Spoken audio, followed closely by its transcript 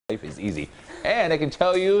Life is easy. And I can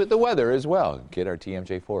tell you the weather as well. Get our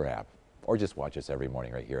TMJ4 app. Or just watch us every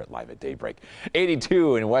morning right here at Live at Daybreak.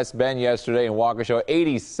 82 in West Bend yesterday, in Waukesha,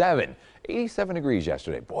 87 degrees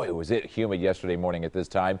yesterday. Boy, was it humid yesterday morning at this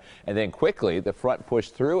time. And then quickly, the front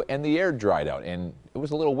pushed through and the air dried out. And it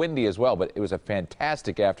was a little windy as well, but it was a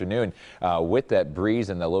fantastic afternoon with that breeze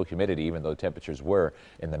and the low humidity, even though temperatures were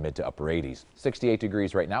in the mid to upper 80s. 68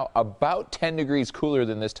 degrees right now, about 10 degrees cooler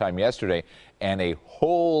than this time yesterday, and a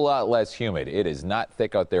whole lot less humid. It is not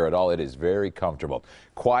thick out there at all. It is very comfortable.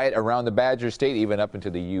 Quiet around the Badger State, even up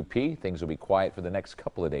into the UP. Things will be quiet for the next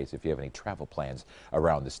couple of days if you have any travel plans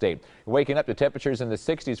around the state. Waking up to temperatures in the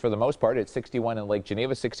 60s for the most part. It's 61 in Lake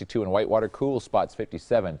Geneva, 62 in Whitewater, cool spots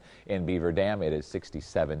 57 in Beaver Dam. It is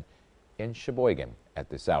 67 in Sheboygan at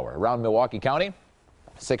this hour. Around Milwaukee County,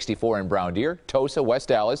 64 in Brown Deer, Tosa, West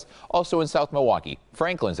Dallas, also in South Milwaukee.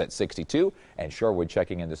 Franklin's at 62, and Shorewood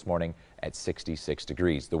checking in this morning at 66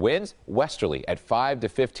 degrees. The winds westerly at 5 to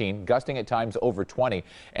 15, gusting at times over 20,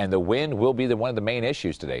 and the wind will be one of the main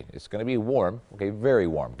issues today. It's going to be warm, okay, very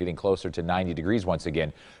warm, getting closer to 90 degrees once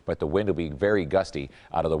again, but the wind will be very gusty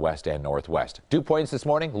out of the west and northwest. Dew points this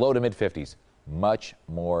morning, low to mid 50s. Much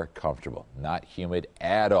more comfortable, not humid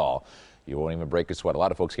at all. You won't even break a sweat. A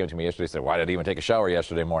lot of folks came to me yesterday and said, why did I even take a shower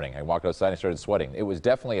yesterday morning? I walked outside and started sweating. It was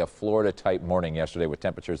definitely a Florida-type morning yesterday with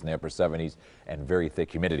temperatures in the upper 70s and very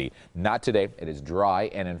thick humidity. Not today. It is dry.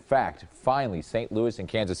 And in fact, finally, St. Louis and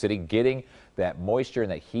Kansas City getting that moisture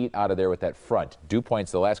and that heat out of there with that front. Dew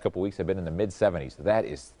points the last couple weeks have been in the mid-70s. That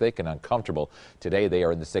is thick and uncomfortable. Today, they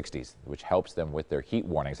are in the 60s, which helps them with their heat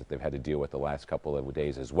warnings that they've had to deal with the last couple of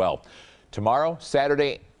days as well. Tomorrow,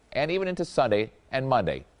 Saturday, and even into Sunday and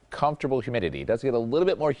Monday, comfortable humidity. It does get a little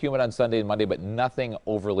bit more humid on Sunday and Monday, but nothing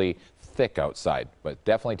overly thick outside. But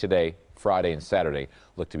definitely today, Friday and Saturday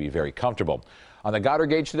look to be very comfortable. On the Goddard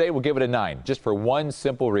gauge today, we'll give it a 9, just for one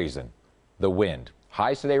simple reason: the wind.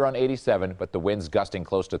 Highs today around 87, but the wind's gusting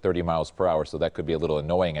close to 30 miles per hour, so that could be a little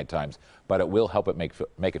annoying at times. But it will help it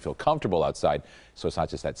make it feel comfortable outside, so it's not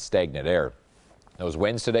just that stagnant air. Those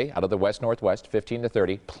winds today out of the west-northwest, 15 to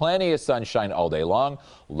 30. Plenty of sunshine all day long.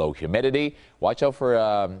 Low humidity. Watch out for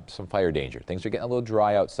some fire danger. Things are getting a little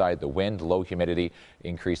dry outside. The wind, low humidity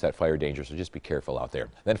increase that fire danger, so just be careful out there.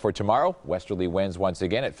 Then for tomorrow, westerly winds once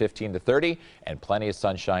again at 15 to 30, and plenty of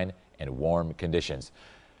sunshine and warm conditions.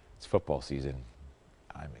 It's football season.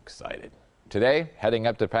 I'm excited. Today, heading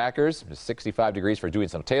up to Packers, 65 degrees for doing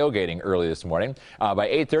some tailgating early this morning. By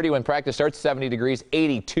 8:30 when practice starts, 70 degrees,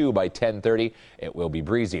 82 by 10:30. It will be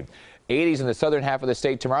breezy. 80s in the southern half of the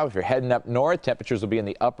state tomorrow. If you're heading up north, temperatures will be in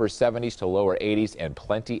the upper 70s to lower 80s and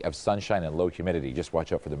plenty of sunshine and low humidity. Just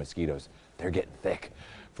watch out for the mosquitoes. They're getting thick.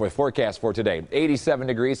 For the forecast for today, 87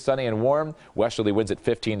 degrees, sunny and warm. Westerly winds at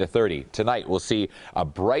 15 to 30. Tonight, we'll see a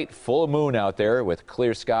bright full moon out there with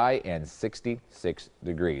clear sky and 66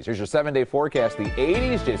 degrees. Here's your 7-day forecast. The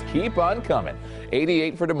 80s just keep on coming.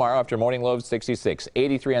 88 for tomorrow after morning low of 66.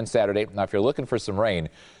 83 on Saturday. Now, if you're looking for some rain,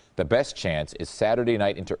 the best chance is Saturday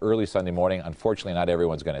night into early Sunday morning. Unfortunately, not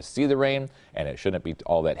everyone's going to see the rain, and it shouldn't be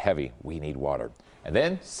all that heavy. We need water. And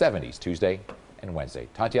then 70s Tuesday and Wednesday.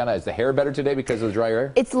 Tatiana, is the hair better today because of the drier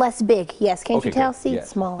air? It's less big, yes. Can't you tell? Good. See, Yeah. it's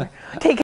smaller. Take